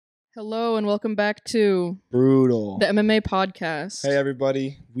Hello and welcome back to Brutal. the MMA podcast. Hey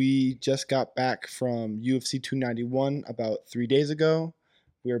everybody, we just got back from UFC 291 about 3 days ago.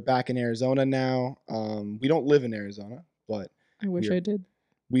 We are back in Arizona now. We don't live in Arizona, but I wish I did.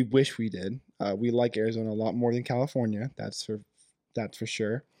 we wish we did. We like Arizona a lot more than California. That's for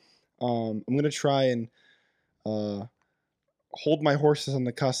sure. I'm gonna try and hold my horses on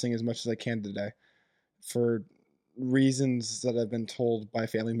the cussing as much as I can today, for reasons that I've been told by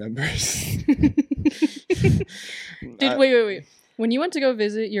family members. Wait. When you went to go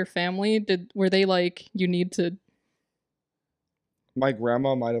visit your family, were they like, you need to? My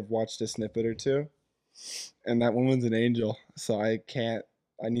grandma might have watched a snippet or two, and that woman's an angel. So I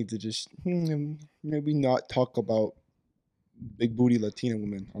need to just maybe not talk about big booty Latina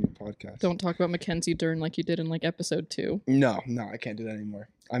women on the podcast. Don't talk about Mackenzie Dern like you did in like episode 2. No, I can't do that anymore.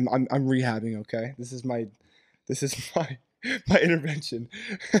 I'm rehabbing. Okay, this is my intervention.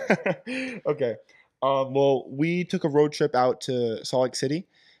 Okay. Well, we took a road trip out to Salt Lake City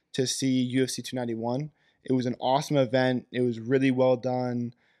to see UFC 291. It was an awesome event. It was really well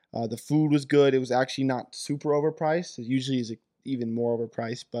done. The food was good. It was actually not super overpriced. It usually is even more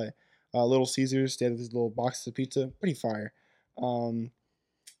overpriced, but Little Caesars, they had these little boxes of pizza. Pretty fire. I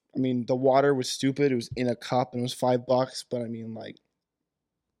mean, the water was stupid. It was in a cup and it was $5, but I mean, like,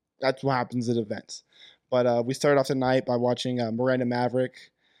 that's what happens at events. But we started off the night by watching Miranda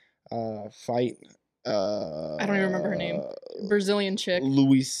Maverick fight. I don't even remember her name. Brazilian chick.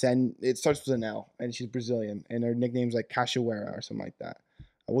 It starts with an L, and she's Brazilian, and her nickname's like Cachoeira or something like that.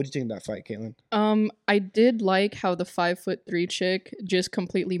 What do you think of that fight, Caitlin? I did like how the 5'3" chick just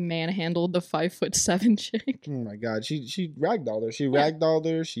completely manhandled the 5'7" chick. Oh my god, she ragdolled her. She ragdolled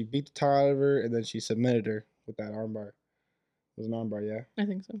her. She beat the tar out of her, and then she submitted her with that armbar. It was an armbar, yeah. I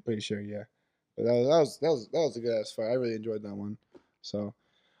think so. Pretty sure, yeah. But that was a good ass fight. I really enjoyed that one. So,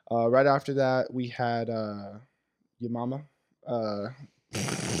 right after that, we had your mama.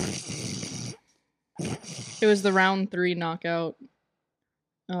 It was the round 3 knockout.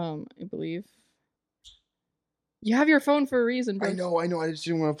 I believe. You have your phone for a reason, bro. I know. I just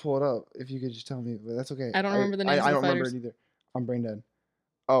didn't want to pull it up. If you could just tell me, but that's okay. I don't remember the names of the I don't remember fighters. it either. I'm brain dead.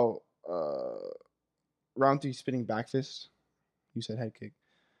 Oh, round 3 spinning back fist. You said head kick.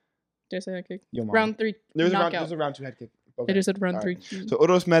 Did I say head kick? Yo, mama. Round 3 knockout. There was a round 2 head kick. Okay. I just said round 3. Right. So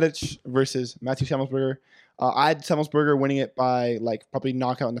Uros Medic versus Matthew Semmelsberger. I had Semmelsberger winning it by like probably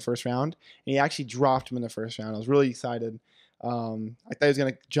knockout in the first round, and he actually dropped him in the first round. I was really excited. I thought he was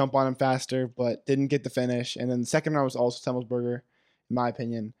going to jump on him faster, but didn't get the finish. And then the second round was also Semmelsberger, in my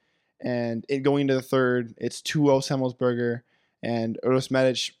opinion. And going into the third, it's 2-0 Semmelsberger, and Uros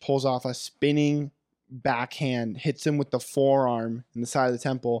Medic pulls off a spinning backhand, hits him with the forearm in the side of the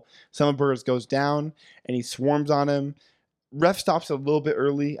temple. Semmelsberger goes down, and he swarms on him. Ref stops a little bit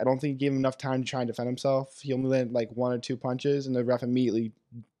early. I don't think he gave him enough time to try and defend himself. He only landed like 1 or 2 punches, and the ref immediately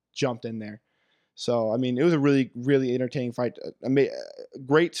jumped in there. So, I mean, it was a really, really entertaining fight. A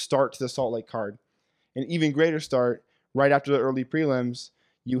great start to the Salt Lake card. An even greater start, right after the early prelims,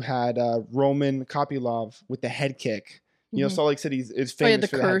 you had Roman Kopylov with the head kick. You know, Salt Lake City is famous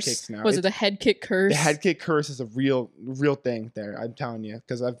for the head kicks now. Was it the head kick curse? The head kick curse is a real thing there, I'm telling you.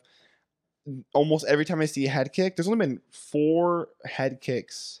 Because I've almost every time I see a head kick, there's only been 4 head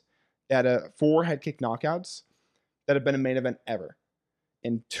kicks, 4 head kick knockouts that have been a main event ever.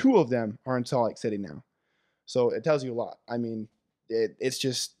 And 2 of them are in Salt Lake City now. So it tells you a lot. I mean, it's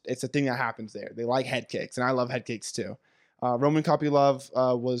a thing that happens there. They like head kicks, and I love head kicks too. Roman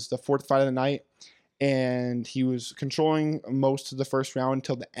Kopylov was the 4th fight of the night, and he was controlling most of the first round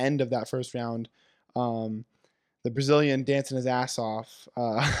until the end of that first round. The Brazilian dancing his ass off.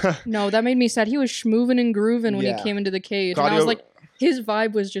 No, that made me sad. He was schmooving and grooving when he came into the cage. Claudio, and I was like, his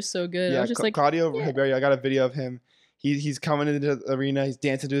vibe was just so good. Yeah, I was just Claudio Ribeiro, I got a video of him. He's coming into the arena. He's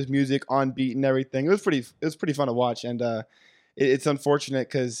dancing to his music on beat and everything. It was pretty fun to watch, and it's unfortunate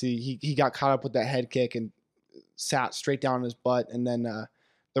because he got caught up with that head kick and sat straight down on his butt, and then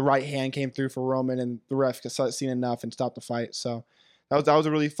the right hand came through for Roman, and the ref seen enough and stopped the fight. So that was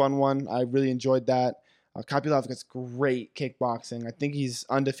a really fun one. I really enjoyed that. Kopylov gets great kickboxing. I think he's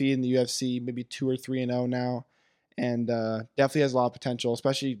undefeated in the UFC, maybe 2 or 3-0 now. And definitely has a lot of potential,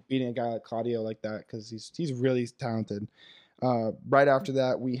 especially beating a guy like Claudio like that, because he's really talented. Right after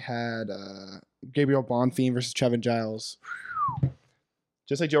that, we had Gabriel Bonfim versus Trevin Giles.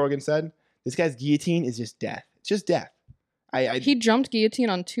 Just like Joe Rogan said, this guy's guillotine is just death. It's just death. He jumped guillotine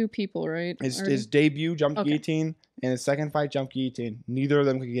on 2 people, right? His debut jumped guillotine, and his second fight jumped guillotine. Neither of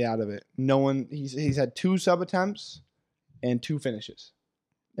them could get out of it. No one. He's had 2 sub attempts and 2 finishes.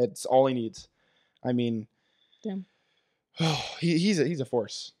 That's all he needs. I mean, damn. He's a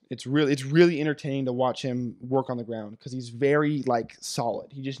force. It's really entertaining to watch him work on the ground because he's very like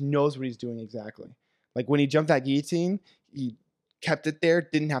solid. He just knows what he's doing exactly. Like when he jumped that guillotine, he kept it there,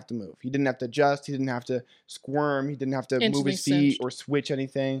 didn't have to move. He didn't have to adjust. He didn't have to squirm. He didn't have to move Instantly his feet cinched. or switch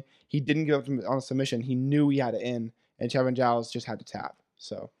anything. He didn't give up on a submission. He knew he had it in, and Kevin Giles just had to tap.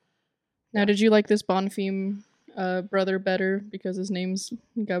 So Now, did you like this Bonfim brother better because his name's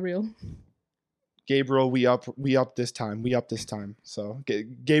Gabriel? Gabriel, we up this time. So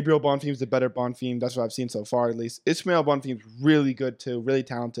Gabriel Bonfim's the better Bonfim. That's what I've seen so far, at least. Ismail Bonfim's really good too, really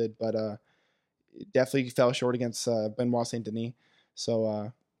talented, but definitely fell short against Benoit Saint Denis.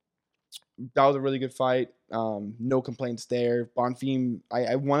 So that was a really good fight. No complaints there. Bonfim,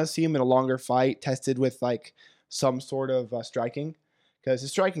 I want to see him in a longer fight, tested with like some sort of striking, because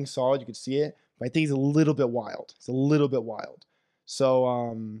his striking's solid. You could see it, but I think he's a little bit wild.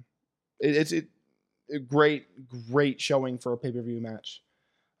 So it's a great showing for a pay-per-view match.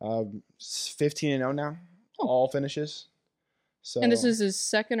 15-0 now, all finishes. So And this is his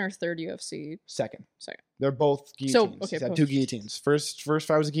second or third UFC? second. Second. They're both guillotines. So, okay, He's had post. 2 guillotines. First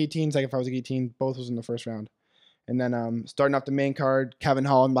fight was a guillotine. Second fight was a guillotine. Both was in the first round. And then starting off the main card, Kevin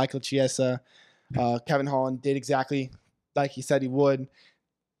Holland, Michael Chiesa. Kevin Holland did exactly like he said he would.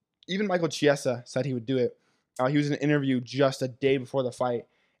 Even Michael Chiesa said he would do it. He was in an interview just a day before the fight,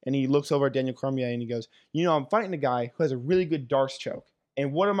 and he looks over at Daniel Cormier and he goes, I'm fighting a guy who has a really good Darce choke.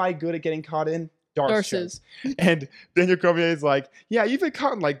 And what am I good at getting caught in? Darces. And Daniel Cormier is like, yeah, you've been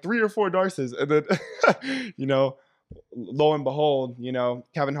caught in like 3 or 4 Darces. And then, lo and behold,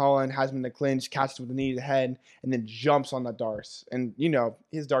 Kevin Holland has him in the clinch, catches him with the knee to the head, and then jumps on the Darce. And,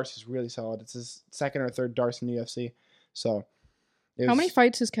 his Darce is really solid. It's his second or third Darce in the UFC. So, how many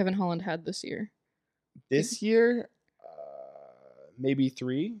fights has Kevin Holland had this year? This year, maybe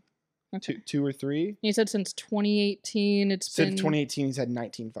 3. Okay. 2 or 3. You said since 2018, Since 2018, he's had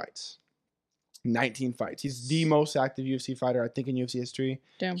 19 fights. 19 fights. He's the most active UFC fighter, I think, in UFC history.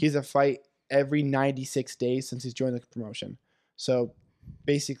 Damn. He has a fight every 96 days since he's joined the promotion. So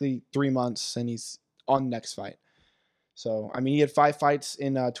basically 3 months, and he's on the next fight. So, he had 5 fights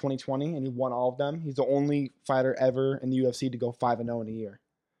in 2020, and he won all of them. He's the only fighter ever in the UFC to go 5-0 in a year.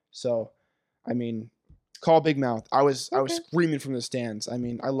 So, call Big Mouth. I was screaming from the stands. I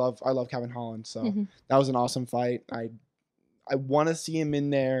love Kevin Holland. So that was an awesome fight. I want to see him in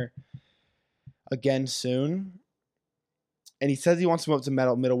there again soon. And he says he wants to move up to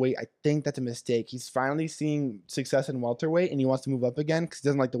middleweight. I think that's a mistake. He's finally seeing success in welterweight, and he wants to move up again because he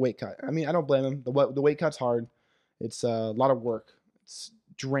doesn't like the weight cut. I don't blame him. The weight cut's hard. It's a lot of work. It's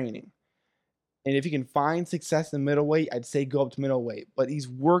draining. And if he can find success in middleweight, I'd say go up to middleweight. But he's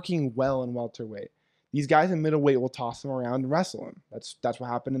working well in welterweight. These guys in middleweight will toss him around and wrestle him. That's what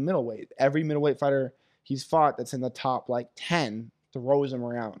happened in middleweight. Every middleweight fighter he's fought that's in the top 10 throws him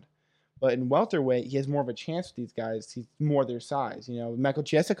around. But in welterweight, he has more of a chance with these guys. He's more their size. Michael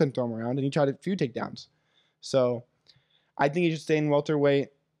Chiesa couldn't throw him around, and he tried a few takedowns. So I think he should stay in welterweight.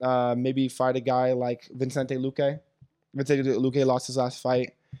 Maybe fight a guy like Vicente Luque. Vicente Luque lost his last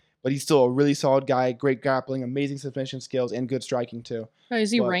fight, but he's still a really solid guy. Great grappling, amazing submission skills, and good striking too.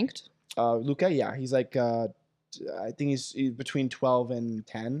 Is he ranked? Luque, yeah, he's like I think he's between 12 and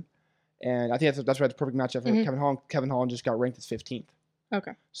 10, and I think that's right. The perfect matchup for Kevin Holland. Kevin Holland just got ranked as 15th.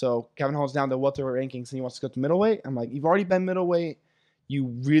 Okay. So Kevin Holland's down the welterweight rankings, and he wants to go to middleweight. I'm like, you've already been middleweight. You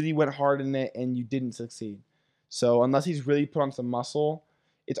really went hard in it, and you didn't succeed. So unless he's really put on some muscle,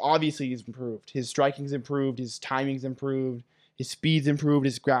 it's obviously he's improved. His striking's improved. His timing's improved. His speed's improved.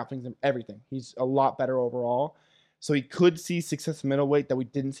 His grappling's everything. He's a lot better overall. So he could see success in middleweight that we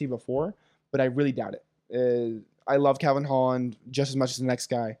didn't see before, but I really doubt it. I love Kevin Holland just as much as the next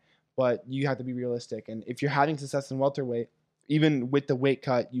guy, but you have to be realistic. And if you're having success in welterweight, even with the weight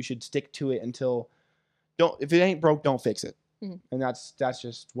cut, you should stick to it until if it ain't broke, don't fix it. And that's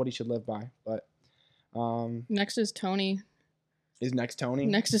just what he should live by. But next is Tony. Is next Tony?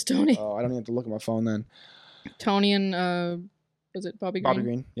 Next is Tony. Oh, I don't even have to look at my phone then. Tony and was it Bobby Green? Bobby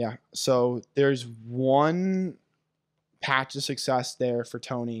Green, yeah. So there's one patch of success there for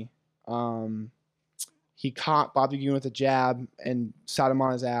Tony. He caught Bobby Green with a jab and sat him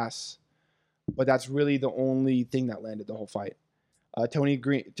on his ass, but that's really the only thing that landed the whole fight. Tony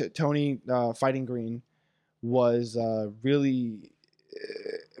fighting Green was really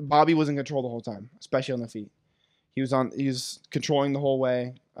Bobby was in control the whole time, especially on the feet. He was controlling the whole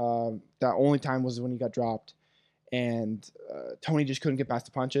way. That only time was when he got dropped, and Tony just couldn't get past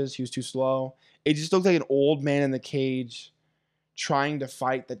the punches. He was too slow. It just looked like an old man in the cage trying to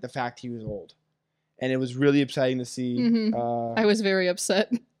fight the fact he was old, and it was really upsetting to see. I was very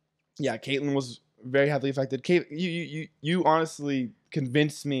upset. Yeah, Caitlin was very heavily affected. You honestly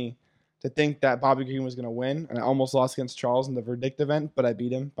convinced me to think that Bobby Green was going to win, and I almost lost against Charles in the verdict event, but I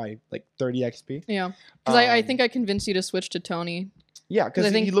beat him by like 30 XP. Yeah, because I think I convinced you to switch to Tony. Yeah, because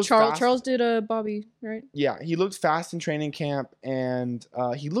I think he looked Charles did Bobby, right? Yeah, he looked fast in training camp, and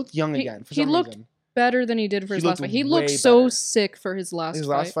he looked young again for some he looked reason. Better than he did for his last fight. He way looked so better. sick for his last fight. His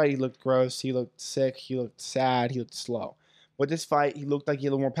last fight, he looked gross. He looked sick. He looked sad. He looked slow. But this fight, he looked like he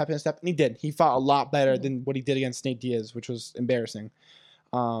had a little more pep in his step, and he did. He fought a lot better than what he did against Nate Diaz, which was embarrassing.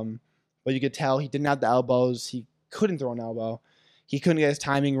 But you could tell he didn't have the elbows. He couldn't throw an elbow. He couldn't get his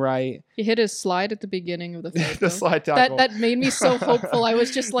timing right. He hit his slide at the beginning of the fight. The slide tackle. That made me so hopeful. I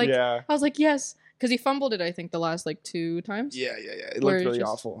was just like, yeah. I was like, yes. Because he fumbled it, I think, the last like 2 times. Yeah. It looked really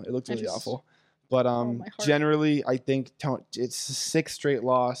awful. It looked really awful. But generally, I think it's a 6th straight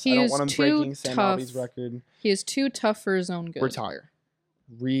loss. I don't want him breaking Sam Alvey's record. He is too tough for his own good. Retire.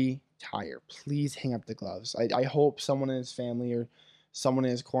 Please hang up the gloves. I hope someone in his family or someone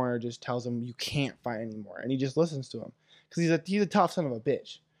in his corner just tells him you can't fight anymore, and he just listens to him because he's a tough son of a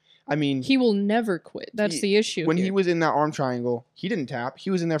bitch. I mean, he will never quit. That's the issue. When he was in that arm triangle, he didn't tap. He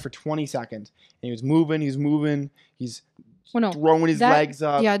was in there for 20 seconds, and he was moving. He's throwing his legs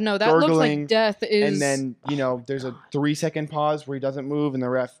up. Yeah, no, that gurgling, looks like death is. And then there's a 3-second pause where he doesn't move, and the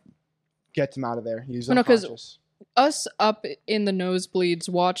ref gets him out of there. He's unconscious. Because us up in the nosebleeds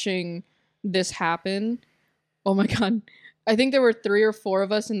watching this happen. Oh my god. I think there were 3 or 4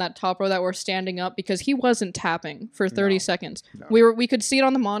 of us in that top row that were standing up because he wasn't tapping for 30 seconds. No. We could see it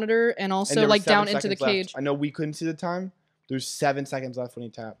on the monitor and also like down into the cage. Left. I know we couldn't see the time. There's 7 seconds left when he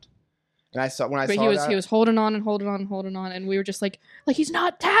tapped. And I saw he was holding on, and we were just like he's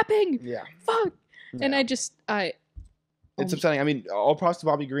not tapping. Yeah. Fuck. Yeah. And it's upsetting. I mean, all props to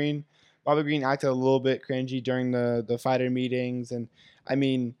Bobby Green. Bobby Green acted a little bit cringy during the fighter meetings, and I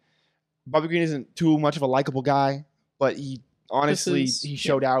mean, Bobby Green isn't too much of a likable guy, but he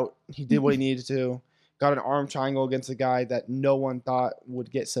showed out. He did what he needed to. Got an arm triangle against a guy that no one thought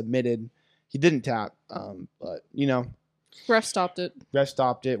would get submitted. He didn't tap, but Ref stopped it. Ref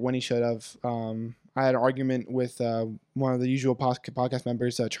stopped it when he should have. I had an argument with one of the usual podcast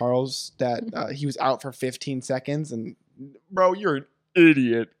members, Charles, that he was out for 15 seconds. And, bro, you're an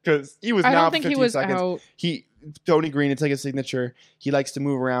idiot. Because he was out for 15 seconds. Out. Tony Green, it's like a signature. He likes to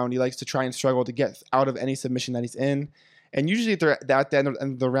move around. He likes to try and struggle to get out of any submission that he's in. And usually at the end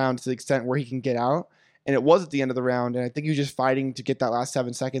of the round to the extent where he can get out. And it was at the end of the round. And I think he was just fighting to get that last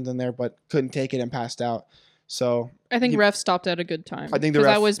 7 seconds in there, but couldn't take it and passed out. So I think ref stopped at a good time. I think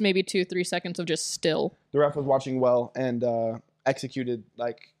that was maybe 2-3 seconds of just still. The ref was watching well and executed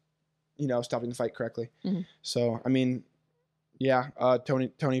stopping the fight correctly. Mm-hmm. So I mean, yeah,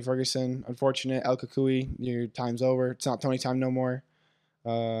 Tony Ferguson, unfortunate. El Kukui, your time's over. It's not Tony time no more.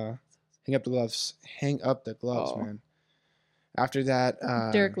 Hang up the gloves. Hang up the gloves, man. After that,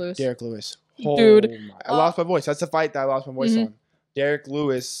 Derek Lewis. Dude, I lost my voice. That's the fight that I lost my voice on. Derek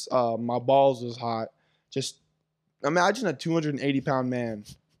Lewis, my balls was hot. Just imagine a 280-pound man.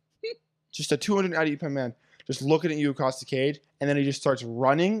 Just a 280-pound man just looking at you across the cage, and then he just starts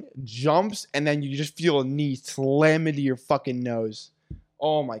running, jumps, and then you just feel a knee slam into your fucking nose.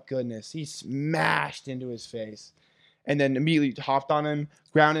 Oh, my goodness. He smashed into his face. And then immediately hopped on him,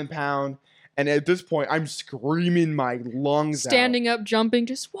 ground and pound. And at this point, I'm screaming my lungs out. Standing up, jumping,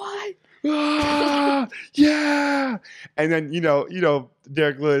 just what? Yeah. And then,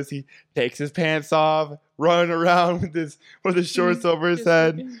 Derek Lewis, he takes his pants off, running around with his shorts over his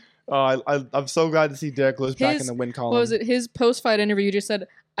head. I'm so glad to see Derek Lewis back in the win column. What was it? His post-fight interview, you just said,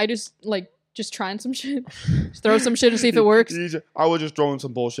 just trying some shit. Just throw some shit and see if it works. I was just throwing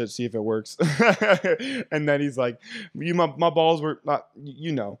some bullshit, see if it works. And then he's like, my balls were not,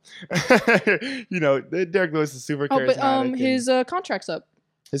 Derek Lewis is super charismatic. But his contract's up.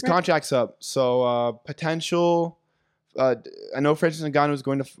 His contract's up. So potential. I know Francis Ngannou is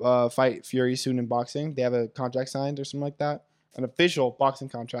going to fight Fury soon in boxing. They have a contract signed or something like that. An official boxing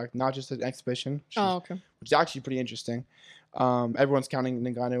contract, not just an exhibition. Which is actually pretty interesting. Everyone's counting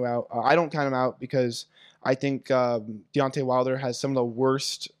Ngannou out. I don't count him out because I think Deontay Wilder has some of the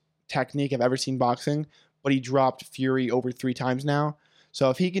worst technique I've ever seen boxing, but he dropped Fury over 3 times now. So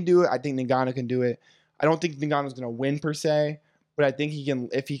if he can do it, I think Ngannou can do it. I don't think Ngannou's going to win per se, but I think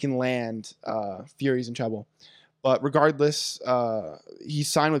if he can land, Fury's in trouble. But regardless,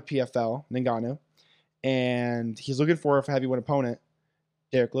 he's signed with PFL, Ngannou, and he's looking for a heavyweight opponent,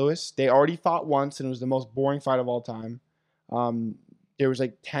 Derek Lewis. They already fought once, and it was the most boring fight of all time. There was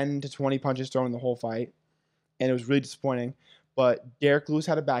like 10 to 20 punches thrown in the whole fight, and it was really disappointing. But Derek Lewis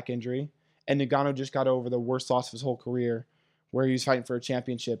had a back injury, and Ngannou just got over the worst loss of his whole career, where he was fighting for a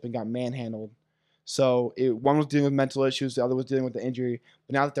championship and got manhandled. So one was dealing with mental issues, the other was dealing with the injury.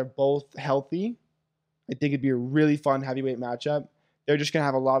 But now that they're both healthy, I think it'd be a really fun heavyweight matchup. They're just going to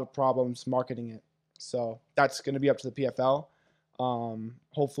have a lot of problems marketing it. So that's going to be up to the PFL.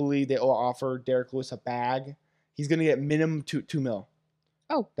 Hopefully they will offer Derek Lewis a bag. He's going to get minimum $2 mil.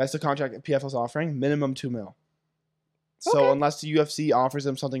 Oh. That's the contract that PFL's offering, minimum $2 mil. So Okay. unless the UFC offers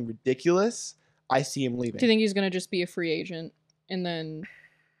him something ridiculous, I see him leaving. Do you think he's going to just be a free agent? And then,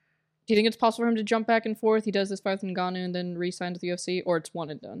 do you think it's possible for him to jump back and forth? He does this fight with Ngannou and then re-sign to the UFC? Or it's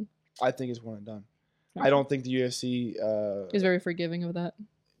one and done? I think it's one and done. Okay. I don't think the UFC... is very forgiving of that.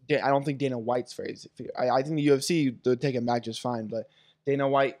 I don't think Dana White's phrase. I think the UFC would take him back just fine, but Dana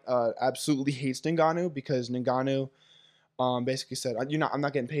White absolutely hates Ngannou because Ngannou basically said, I'm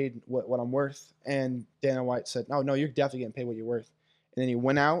not getting paid what I'm worth. And Dana White said, no, you're definitely getting paid what you're worth. And then he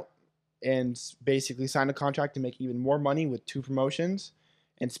went out and basically signed a contract to make even more money with 2 promotions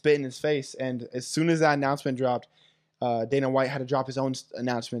and spit in his face. And as soon as that announcement dropped, Dana White had to drop his own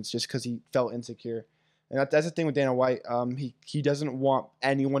announcements just because he felt insecure. And that's the thing with Dana White. He doesn't want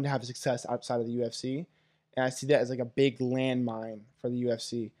anyone to have success outside of the UFC. And I see that as like a big landmine for the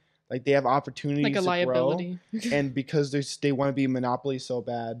UFC. Like they have opportunities like a to liability. grow, and because they want to be a monopoly so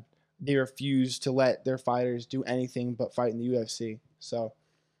bad, they refuse to let their fighters do anything but fight in the UFC. So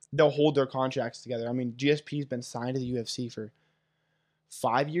they'll hold their contracts together. I mean, GSP's been signed to the UFC for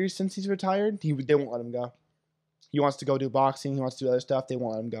 5 years since he's retired. They won't let him go. He wants to go do boxing. He wants to do other stuff. They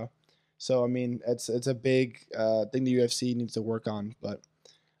won't let him go. So, I mean, it's a big thing the UFC needs to work on. But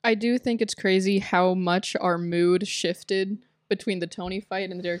I do think it's crazy how much our mood shifted between the Tony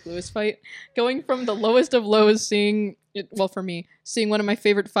fight and the Derek Lewis fight. Going from the lowest of lows, seeing one of my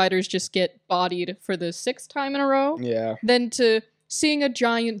favorite fighters just get bodied for the 6th time in a row. Yeah. Then to seeing a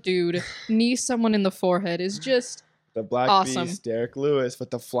giant dude knee someone in the forehead is just the Black awesome. Beast, Derek Lewis, with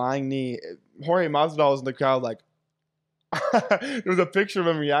the flying knee. Jorge Masvidal was in the crowd like, there was a picture of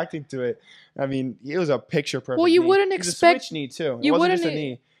him reacting to it. I mean, it was a picture perfect. Well, you knee. wouldn't expect a switch knee too. It you wasn't wouldn't just a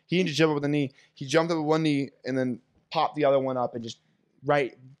knee. He didn't just jump up with a knee. He jumped up with one knee and then popped the other one up and just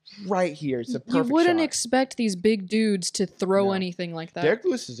right here. It's a perfect You wouldn't shot. expect these big dudes to throw anything like that. Derek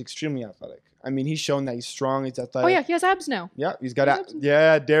Lewis is extremely athletic. I mean, he's shown that he's strong. He's athletic. Oh yeah, he has abs now. Yeah, he's got abs.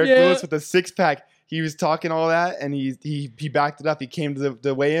 Yeah, Derek Lewis with the 6-pack. He was talking all that, and he backed it up. He came to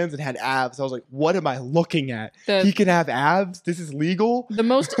the weigh-ins and had abs. I was like, what am I looking at? He can have abs? This is legal? The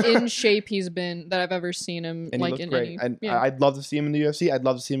most in shape he's been that I've ever seen him. And like he looked in great. any. I'd love to see him in the UFC. I'd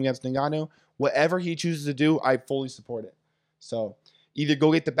love to see him against Ngannou. Whatever he chooses to do, I fully support it. So either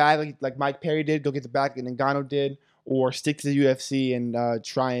go get the bag like Mike Perry did, go get the bag like Ngannou did, or stick to the UFC and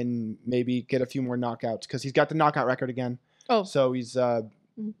try and maybe get a few more knockouts because he's got the knockout record again. Oh. So he's...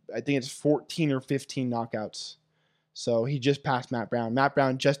 I think it's 14 or 15 knockouts. So he just passed Matt Brown. Matt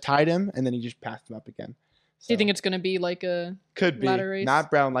Brown just tied him, and then he just passed him up again. So, do you think it's going to be like a ladder race?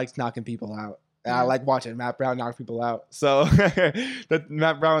 Matt Brown likes knocking people out. Yeah. I like watching Matt Brown knock people out. So that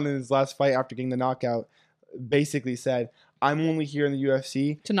Matt Brown in his last fight after getting the knockout basically said, I'm only here in the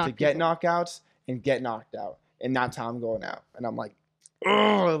UFC to get knockouts and get knocked out. And that's how I'm going out. And I'm like,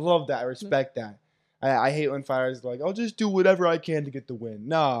 oh, I love that. I respect that. I hate when fighters are like, I'll just do whatever I can to get the win.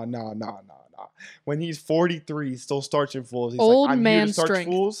 No. When he's 43, he still starching fools. He's old like, I'm man here to starch strength.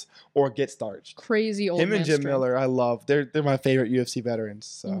 Fools or get starched. Crazy old man Him and Jim strength. Miller, I love. They're my favorite UFC veterans.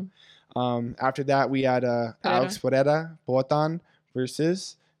 So after that, we had Alex Poatan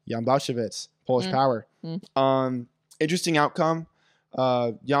versus Jan Blachowicz, Polish Power. Interesting outcome.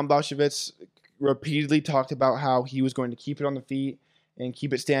 Jan Blachowicz repeatedly talked about how he was going to keep it on the feet and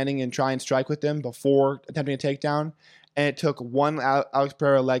keep it standing and try and strike with them before attempting a takedown. And it took one Alex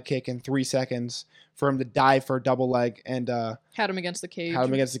Pereira leg kick in 3 seconds for him to dive for a double leg and had him against the cage.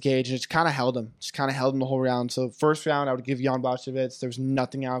 And just kind of held him. Just kind of held him the whole round. So first round, I would give Jan Blachowicz. There was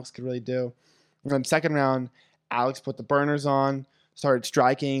nothing Alex could really do. And then second round, Alex put the burners on, started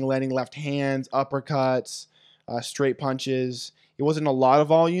striking, landing left hands, uppercuts, straight punches. It wasn't a lot of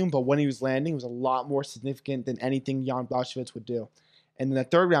volume, but when he was landing, it was a lot more significant than anything Jan Blachowicz would do. And then the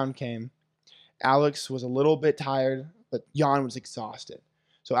third round came. Alex was a little bit tired, but Jan was exhausted.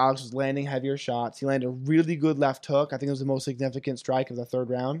 So Alex was landing heavier shots. He landed a really good left hook. I think it was the most significant strike of the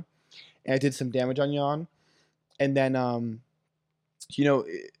third round. And it did some damage on Jan. And then,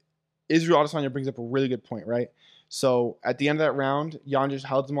 Israel Adesanya brings up a really good point, right? So at the end of that round, Jan just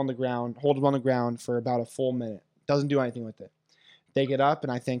hold him on the ground for about a full minute. Doesn't do anything with it. They get up,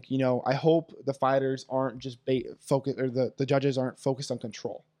 and I think, I hope the fighters aren't just focused, or the judges aren't focused on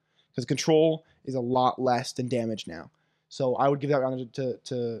control. Because control is a lot less than damage now. So I would give that round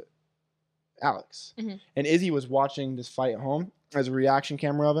to Alex. Mm-hmm. And Izzy was watching this fight at home as a reaction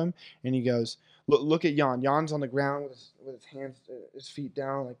camera of him, and he goes, Look at Jan. Jan's on the ground with his hands, his feet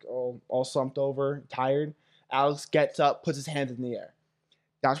down, like all slumped over, tired. Alex gets up, puts his hands in the air.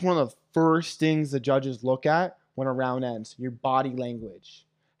 That's one of the first things the judges look at when a round ends. Your body language,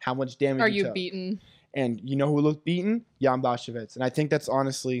 how much damage Are you you took. beaten? And you know who looked beaten? Jan Blachowicz. And I think that's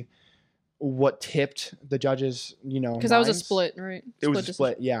honestly what tipped the judges, Because that was a split, right? It was a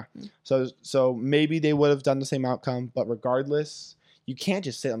split, yeah. So maybe they would have done the same outcome, but regardless, you can't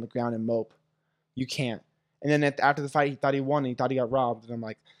just sit on the ground and mope. You can't. And then after the fight, he thought he won and he thought he got robbed. And I'm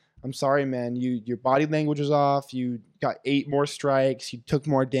like, I'm sorry, man. Your body language was off. You got 8 more strikes. You took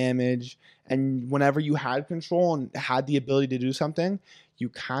more damage. And whenever you had control and had the ability to do something, you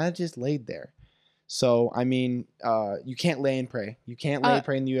kind of just laid there. So, I mean, you can't lay and pray. You can't lay and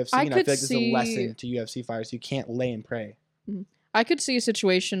pray in the UFC. I feel like this is a lesson to UFC fighters. You can't lay and pray. I could see a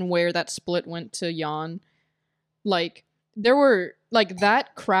situation where that split went to Jan. Like, there were, like,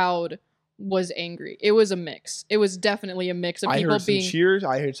 that crowd was angry. It was a mix. It was definitely a mix of people being... I heard some cheers.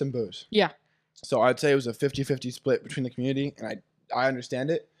 I heard some boos. Yeah. So, I'd say it was a 50-50 split between the community, and I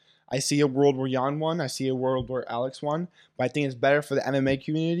understand it. I see a world where Jan won. I see a world where Alex won. But I think it's better for the MMA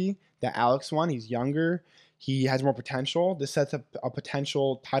community that Alex won. He's younger. He has more potential. This sets up a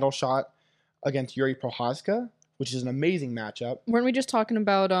potential title shot against Yuri Prochazka, which is an amazing matchup. Weren't we just talking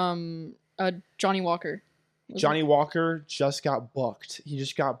about Johnny Walker? Johnny Walker just got booked. He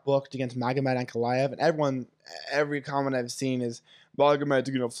just got booked against Magomed Ankalaev. And every comment I've seen is, Magomed's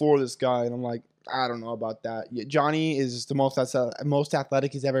going to floor this guy. And I'm like, I don't know about that. Yeah, Johnny is the most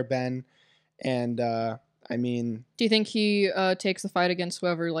athletic he's ever been. And, I mean... Do you think he takes the fight against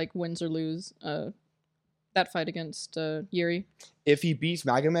whoever, like, wins or lose that fight against Yuri? If he beats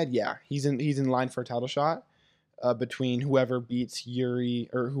Magomed, yeah. He's in line for a title shot between whoever beats Yuri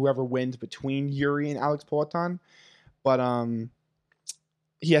or whoever wins between Yuri and Alex Poatan. But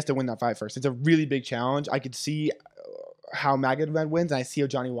he has to win that fight first. It's a really big challenge. I could see how Magomed wins, and I see how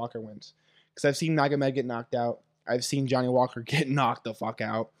Johnny Walker wins. Because I've seen Magomed get knocked out. I've seen Johnny Walker get knocked the fuck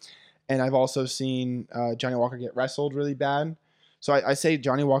out. And I've also seen Johnny Walker get wrestled really bad. So I say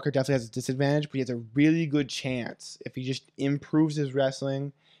Johnny Walker definitely has a disadvantage, but he has a really good chance if he just improves his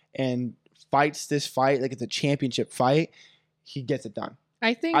wrestling and fights this fight like it's a championship fight, he gets it done.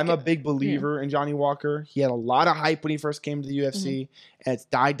 I'm a big believer in Johnny Walker. He had a lot of hype when he first came to the UFC, and it's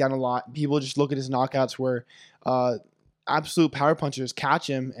died down a lot. People just look at his knockouts where absolute power punchers catch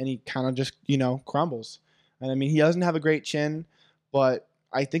him, and he kind of just, crumbles. And I mean, he doesn't have a great chin, but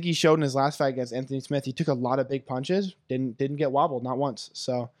I think he showed in his last fight against Anthony Smith, he took a lot of big punches, didn't get wobbled, not once.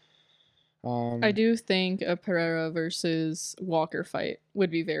 So I do think a Pereira versus Walker fight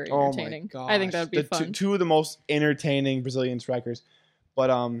would be very entertaining. Oh my gosh. I think that would be fun. Two of the most entertaining Brazilian strikers. But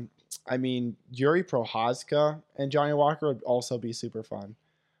I mean, Yuri Prochazka and Johnny Walker would also be super fun.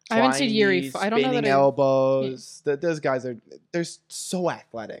 I haven't seen Yuri. I don't know that elbows. Those guys they're so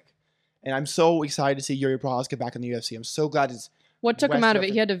athletic, and I'm so excited to see Yuri Prochazka back in the UFC. I'm so glad it's. What took him out of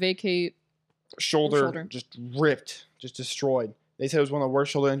it? He had to vacate. Shoulder just ripped, just destroyed. They said it was one of the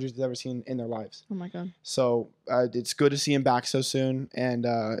worst shoulder injuries they've ever seen in their lives. Oh my god! So it's good to see him back so soon, and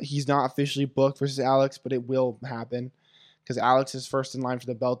he's not officially booked versus Alex, but it will happen because Alex is first in line for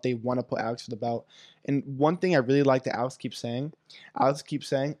the belt. They want to put Alex for the belt. And one thing I really like that Alex keeps saying,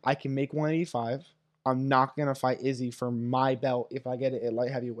 I can make 185. I'm not gonna fight Izzy for my belt if I get it at light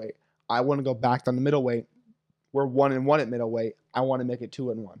heavyweight. I want to go back down to middleweight. We're 1-1 at middleweight. I want to make it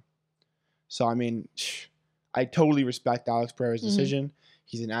 2-1. So I mean, I totally respect Alex Pereira's decision.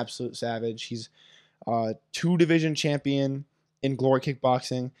 He's an absolute savage. He's 2-division champion in Glory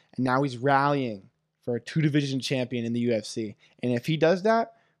Kickboxing, and now he's rallying for a 2-division champion in the UFC. And if he does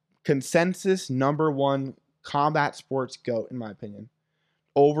that, consensus #1 combat sports GOAT, in my opinion.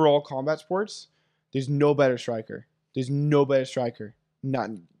 Overall combat sports, there's no better striker. He's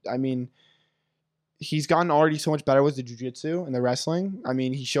gotten already so much better with the jiu-jitsu and the wrestling. I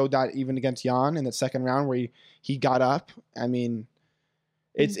mean, he showed that even against Jan in the second round where he got up. I mean,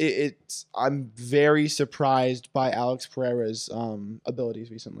 I'm very surprised by Alex Pereira's abilities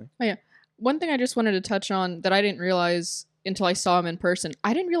recently. Oh, yeah. One thing I just wanted to touch on that I didn't realize until I saw him in person.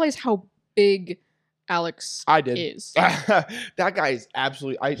 I didn't realize how big Alex is. That guy is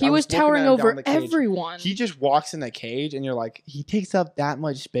absolutely... He was towering over everyone. He just walks in the cage and you're like, he takes up that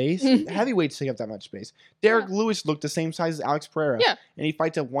much space? Heavyweights take up that much space. Derek Lewis looked the same size as Alex Pereira. Yeah. And he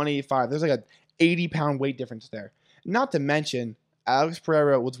fights at 185. There's like a 80-pound weight difference there. Not to mention, Alex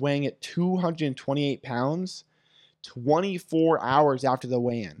Pereira was weighing at 228 pounds 24 hours after the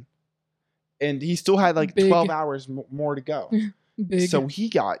weigh-in. And he still had like 12 hours more to go. So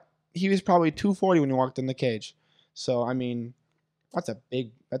he was probably 240 when he walked in the cage. So I mean, that's a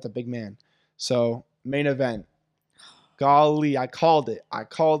big man. So main event. Golly, I called it. I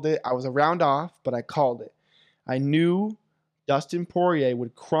was a round off, but I called it. I knew Dustin Poirier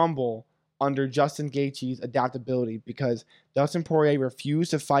would crumble under Justin Gaethje's adaptability because Dustin Poirier refused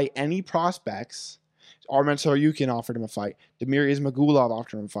to fight any prospects. Arman Tsarukyan offered him a fight. Damir Ismagulov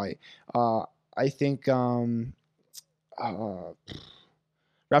offered him a fight. I think Rafael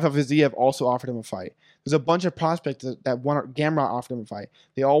Viziev also offered him a fight. There's a bunch of prospects that wanted. Gamrot offered him a fight.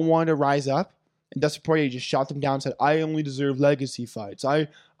 They all wanted to rise up, and Dustin Poirier just shot them down and said, "I only deserve legacy fights.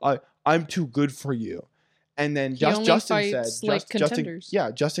 I'm too good for you." And then Justin said,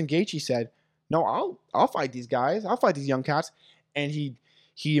 Justin Gaethje said, "No, I'll fight these guys. I'll fight these young cats." And he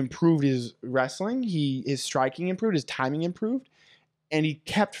improved his wrestling. His striking improved. His timing improved, and he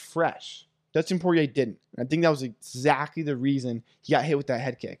kept fresh. Dustin Poirier didn't. And I think that was exactly the reason he got hit with that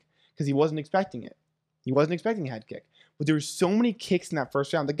head kick, because he wasn't expecting it. He wasn't expecting a head kick. But there were so many kicks in that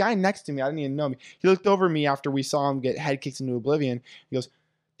first round. The guy next to me, I didn't even know me. He looked over at me after we saw him get head kicks into oblivion. He goes,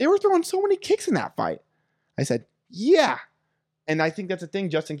 "They were throwing so many kicks in that fight." I said, "Yeah." And I think that's the thing.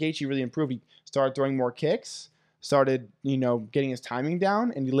 Justin Gaethje really improved. He started throwing more kicks, started, getting his timing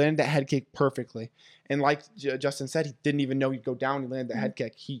down, and he landed that head kick perfectly. And like Justin said, he didn't even know he'd go down. He landed the head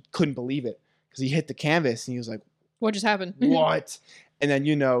kick. He couldn't believe it because he hit the canvas and he was like, "What just happened?" What? And then,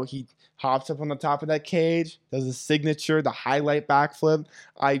 he hops up on the top of that cage, does his signature, the highlight backflip.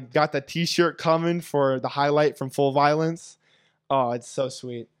 I got the t-shirt coming for the highlight from Full Violence. Oh, it's so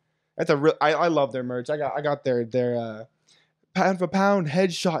sweet. That's I love their merch. I got their pound for pound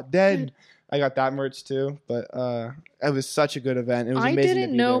headshot dead. I got that merch too, but it was such a good event. It was amazing. I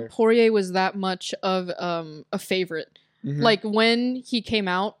didn't know Poirier was that much of a favorite. Mm-hmm. Like when he came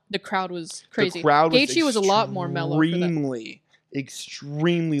out, the crowd was crazy. The crowd Gaethje was a lot more mellow.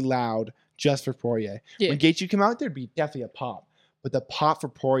 Extremely loud just for Poirier. Yeah. When Gaethje came out, there'd be definitely a pop. But the pop for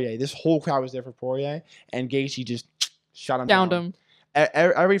Poirier, this whole crowd was there for Poirier, and Gaethje just shot him down. Downed him.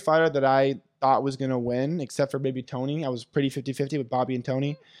 Every fighter that I thought was going to win, except for maybe Tony, I was pretty 50-50 with Bobby and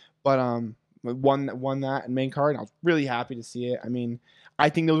Tony, but won that in main card, and I was really happy to see it. I mean, I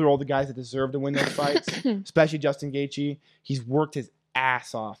think those are all the guys that deserve to win those fights, especially Justin Gaethje. He's worked his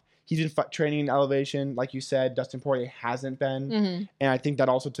ass off. He's been training in elevation, like you said. Dustin Poirier hasn't been, and I think that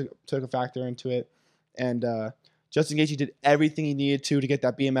also took a factor into it. And Justin Gaethje did everything he needed to get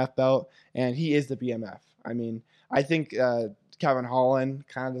that BMF belt, and he is the BMF. I mean, I think Kevin Holland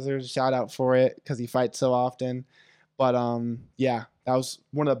kind of deserves a shout out for it because he fights so often. But yeah, that was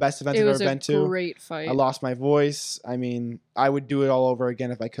one of the best events I've ever been to. It was a great fight. I lost my voice. I mean, I would do it all over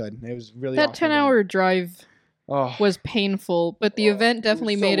again if I could. It was really that 10-hour drive. Was painful, but the event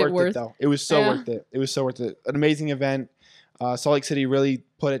definitely made it worth it. It was so worth it. It was so worth it. An amazing event. Salt Lake City really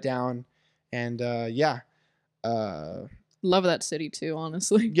put it down. And love that city too,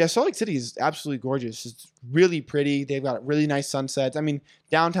 honestly. Yeah, Salt Lake City is absolutely gorgeous. It's really pretty. They've got really nice sunsets. I mean,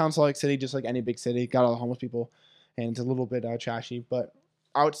 downtown Salt Lake City, just like any big city, got all the homeless people, and it's a little bit trashy. But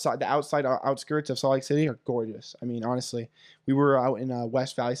the outskirts of Salt Lake City are gorgeous. I mean, honestly, we were out in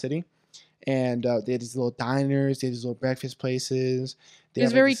West Valley City. And they had these little diners, they had these little breakfast places. It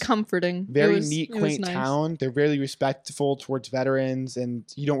was very comforting. Very neat, quaint town. They're very respectful towards veterans, and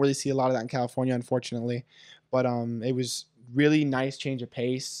you don't really see a lot of that in California, unfortunately. But it was really nice change of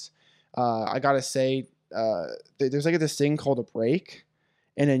pace. I gotta say, there's like this thing called a break,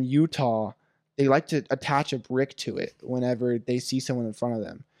 and in Utah, they like to attach a brick to it whenever they see someone in front of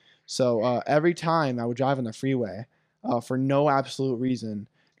them. So every time I would drive on the freeway, for no absolute reason,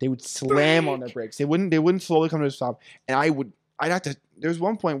 they would slam on their brakes. They wouldn't slowly come to a stop. And I'd have to, there was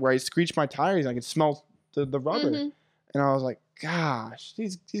one point where I screeched my tires and I could smell the rubber. Mm-hmm. And I was like, gosh,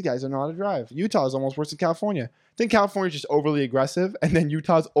 these guys don't know how to drive. Utah is almost worse than California. I think California is just overly aggressive, and then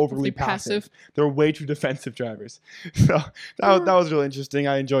Utah's overly passive. They're way too defensive drivers. So that was really interesting.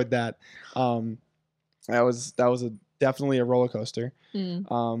 I enjoyed that. That was definitely a roller coaster.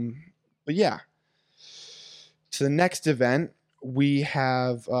 Mm. But yeah. To the next event, we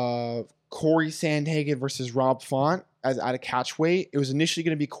have Corey Sandhagen versus Rob Font at a catch weight. It was initially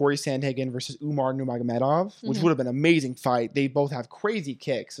going to be Corey Sandhagen versus Umar Nurmagomedov, which would have been an amazing fight. They both have crazy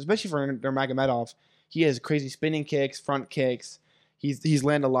kicks, especially for Nurmagomedov. He has crazy spinning kicks, front kicks. He's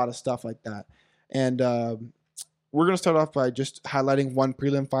landed a lot of stuff like that. And we're going to start off by just highlighting one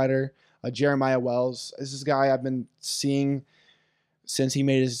prelim fighter, Jeremiah Wells. This is a guy I've been seeing since he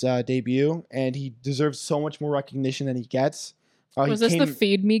made his debut, and he deserves so much more recognition than he gets. Was this the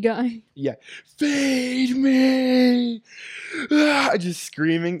feed me guy? Yeah. Feed me! Just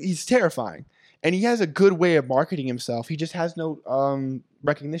screaming. He's terrifying. And he has a good way of marketing himself. He just has no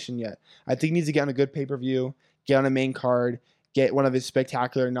recognition yet. I think he needs to get on a good pay-per-view, get on a main card, get one of his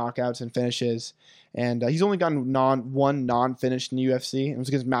spectacular knockouts and finishes. And he's only gotten one non-finish in the UFC. It was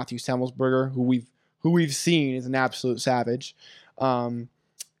against Matthew Semelsberger, who we've seen is an absolute savage.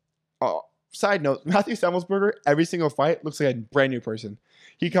 Side note, Matthew Semelsberger, every single fight looks like a brand new person.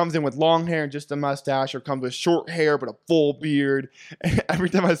 He comes in with long hair and just a mustache, or comes with short hair but a full beard. And every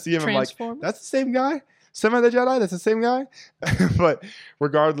time I see him, I'm like, that's the same guy? Some of the Jedi, that's the same guy? But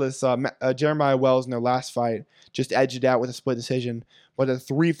regardless, Jeremiah Wells in their last fight just edged it out with a split decision. But the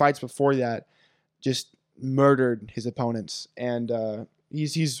 3 fights before that just murdered his opponents. And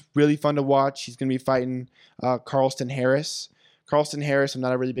he's really fun to watch. He's going to be fighting Carlston Harris. Carlston Harris, I'm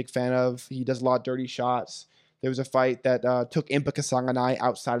not a really big fan of. He does a lot of dirty shots. There was a fight that took Impa Kasanganay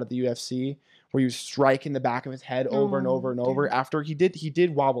outside of the UFC, where he was striking the back of his head over and over and over. After he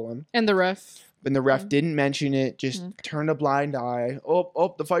did wobble him. And the ref didn't mention it, just turned a blind eye.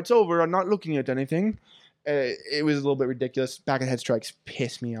 Oh, the fight's over. I'm not looking at anything. It was a little bit ridiculous. Back of the head strikes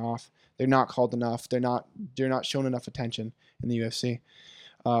piss me off. They're not called enough. They're not shown enough attention in the UFC.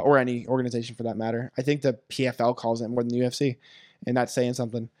 Or any organization for that matter. I think the PFL calls it more than the UFC, and that's saying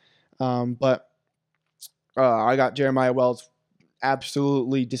something. But I got Jeremiah Wells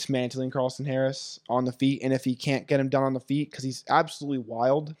absolutely dismantling Carlston Harris on the feet, and if he can't get him done on the feet, because he's absolutely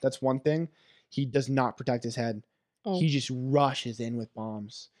wild, that's one thing, he does not protect his head. He just rushes in with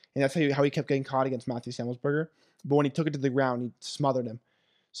bombs. And that's how he kept getting caught against Matthew Semelsberger. But when he took it to the ground, he smothered him.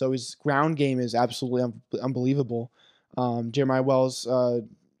 So his ground game is absolutely unbelievable. Jeremiah Wells,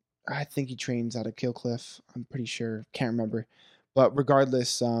 I think he trains out of Killcliff. I'm pretty sure. Can't remember. But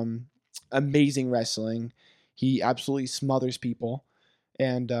regardless, amazing wrestling. He absolutely smothers people.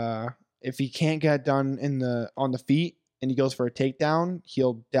 And if he can't get it done on the feet and he goes for a takedown,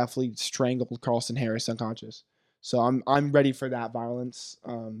 he'll definitely strangle Carlston Harris unconscious. So I'm ready for that violence.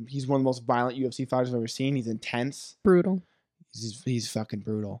 He's one of the most violent UFC fighters I've ever seen. He's intense. Brutal. He's fucking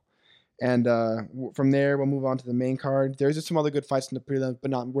brutal. And from there, we'll move on to the main card. There's just some other good fights in the prelims, but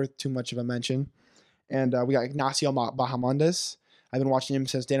not worth too much of a mention. And we got Ignacio Bahamondes. I've been watching him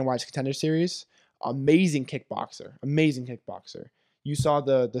since Dana White's Contender Series. Amazing kickboxer. You saw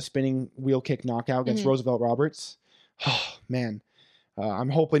the spinning wheel kick knockout against Roosevelt Roberts. Oh, man. I'm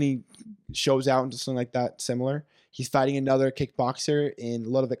hoping he shows out into something like that similar. He's fighting another kickboxer in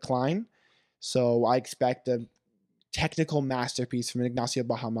Ludovic Klein. So I expect a technical masterpiece from Ignacio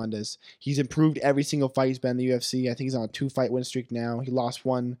Bahamondes. He's improved every single fight he's been in the UFC. I think he's on a 2-fight win streak now. He lost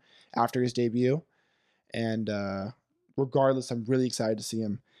one after his debut. And regardless, I'm really excited to see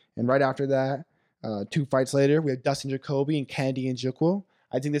him. And right after that, 2 fights later, we have Dustin Jacoby and Kennedy Nzechukwu.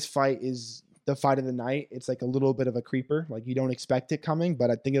 I think this fight is the fight of the night. It's like a little bit of a creeper. Like you don't expect it coming, but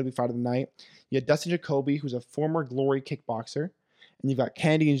I think it'll be fight of the night. You have Dustin Jacoby, who's a former Glory kickboxer. And you've got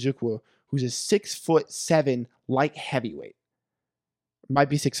Kennedy Nzechukwu, who's a 6'7" light heavyweight. Might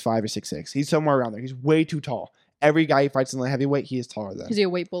be 6'5" or 6'6". He's somewhere around there. He's way too tall. Every guy he fights in light heavyweight, he is taller than. Is he a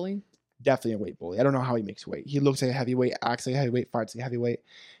weight bully? Definitely a weight bully. I don't know how he makes weight. He looks like a heavyweight, acts like a heavyweight, fights like a heavyweight.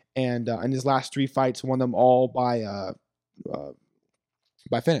 And in his last 3 fights, won them all by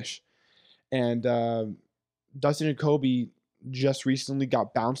finish. And Dustin Jacoby just recently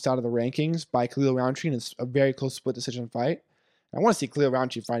got bounced out of the rankings by Khalil Roundtree in a very close split decision fight. I want to see Khalil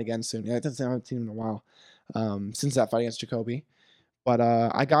Roundtree fight again soon. I haven't seen him in a while since that fight against Jacoby. But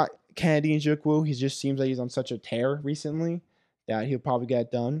I got Kennedy Nzechukwu. He just seems like he's on such a tear recently that he'll probably get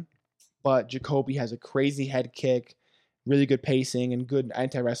it done. But Jacoby has a crazy head kick, really good pacing, and good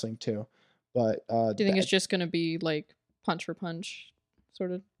anti-wrestling too. But do you think it's just going to be like punch for punch,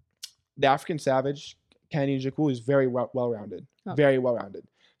 sort of? The African Savage, Kennedy Nzechukwu, is very well-rounded. Okay. Very well-rounded.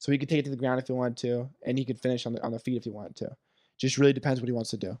 So he could take it to the ground if he wanted to, and he could finish on the feet if he wanted to. Just really depends what he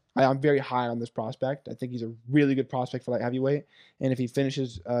wants to do. I'm very high on this prospect. I think he's a really good prospect for light heavyweight. And if he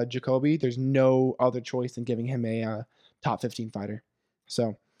finishes Jacoby, there's no other choice than giving him a top 15 fighter.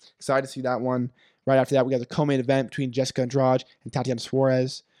 So excited to see that one. Right after that, we got the co-main event between Jessica Andrade and Tatiana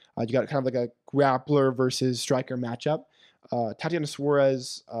Suarez. You got kind of like a grappler versus striker matchup. Tatiana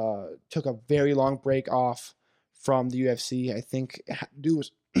Suarez took a very long break off from the UFC. I think it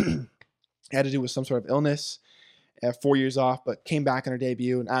had to do with some sort of illness. 4 years off, but came back in her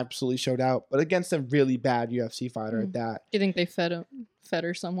debut and absolutely showed out. But against a really bad UFC fighter at that. Do you think they fed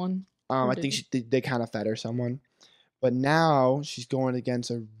her someone? I think they kind of fed her someone. But now she's going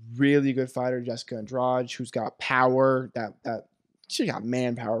against a really good fighter, Jessica Andrade, who's got power. That she got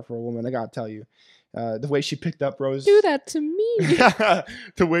manpower for a woman. I gotta tell you, the way she picked up Rose. Do that to me.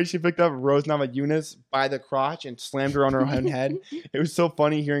 The way she picked up Rose Namajunas by the crotch and slammed her on her own head. It was so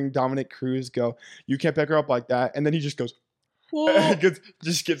funny hearing Dominic Cruz go, "You can't pick her up like that," and then he just goes,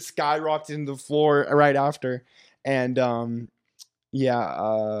 just gets skyrocketed into the floor right after. And Yeah,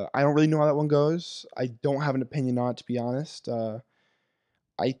 I don't really know how that one goes. I don't have an opinion on it, to be honest.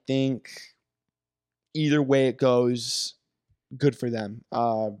 I think either way it goes, good for them.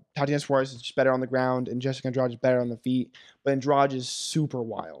 Tatiana Suarez is just better on the ground, and Jessica Andrade is better on the feet. But Andrade is super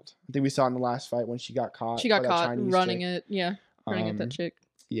wild. I think we saw it in the last fight when she got caught. She got by that caught Chinese running chick. it. Yeah, running at that chick.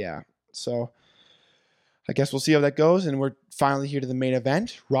 Yeah. So I guess we'll see how that goes. And we're finally here to the main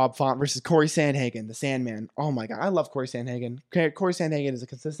event. Rob Font versus Corey Sandhagen, the Sandman. Oh my God. I love Corey Sandhagen. Corey Sandhagen is a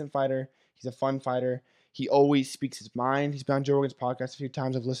consistent fighter. He's a fun fighter. He always speaks his mind. He's been on Joe Rogan's podcast a few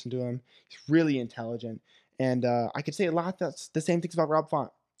times. I've listened to him. He's really intelligent. And I could say a lot that's the same things about Rob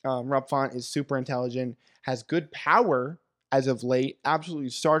Font. Rob Font is super intelligent, has good power as of late. Absolutely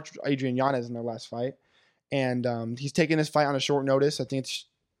starched Adrian Yanez in their last fight. And he's taking this fight on a short notice. I think it's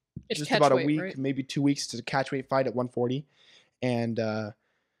just about a week, right? Maybe 2 weeks to catch weight fight at 140. And I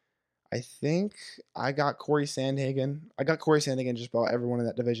think I got Corey Sandhagen. I got Corey Sandhagen just about everyone in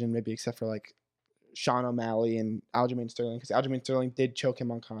that division, maybe except for like Sean O'Malley and Aljamain Sterling, because Aljamain Sterling did choke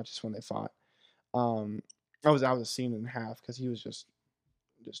him unconscious when they fought. I was a scene and a half because he was just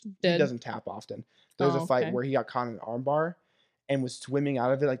dead. He doesn't tap often. There was a fight where he got caught in an armbar and was swimming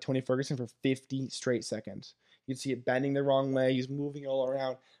out of it like Tony Ferguson for 50 straight seconds. You'd see it bending the wrong way. He's moving all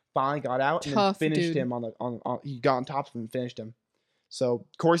around. Finally got out and then finished him on he got on top of him and finished him. So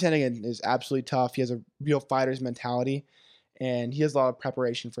Corey Sandhagen is absolutely tough. He has a real fighter's mentality, and he has a lot of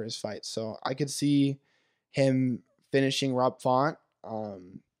preparation for his fight. So I could see him finishing Rob Font. I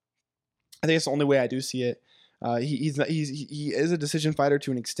think it's the only way I do see it. He is a decision fighter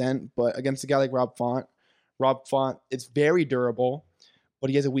to an extent, but against a guy like Rob Font, it's very durable, but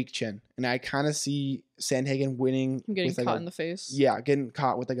he has a weak chin, and I kind of see Sandhagen winning. I'm getting caught in the face. Yeah, getting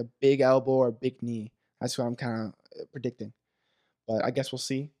caught with like a big elbow or a big knee. That's what I'm kind of predicting. But I guess we'll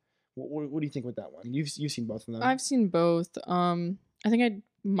see. What do you think with that one? You've seen both of them. I've seen both. I think I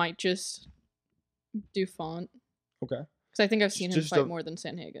might just do Font. Okay. Because I think I've seen him fight more than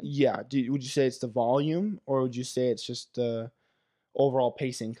Sandhagen. Yeah. Would you say it's the volume, or would you say it's just the overall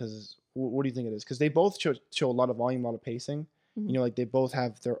pacing? Because what do you think it is? Because they both show a lot of volume, a lot of pacing. Mm-hmm. You know, like they both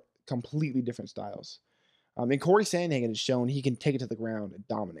have their completely different styles. And Corey Sandhagen has shown he can take it to the ground and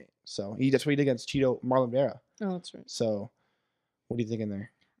dominate. So that's what he did against Marlon Vera. Oh, that's right. So what are you thinking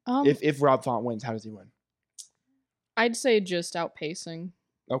there? If Rob Font wins, how does he win? I'd say just outpacing.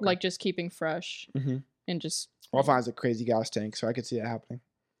 Okay. Like just keeping fresh. Mm-hmm. And just... Rob Font is a crazy gas tank, so I could see that happening.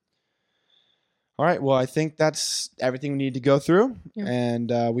 All right, well, I think that's everything we need to go through. Yeah.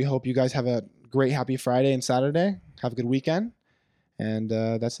 And we hope you guys have a great, happy Friday and Saturday. Have a good weekend. And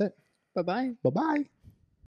that's it. Bye-bye. Bye-bye.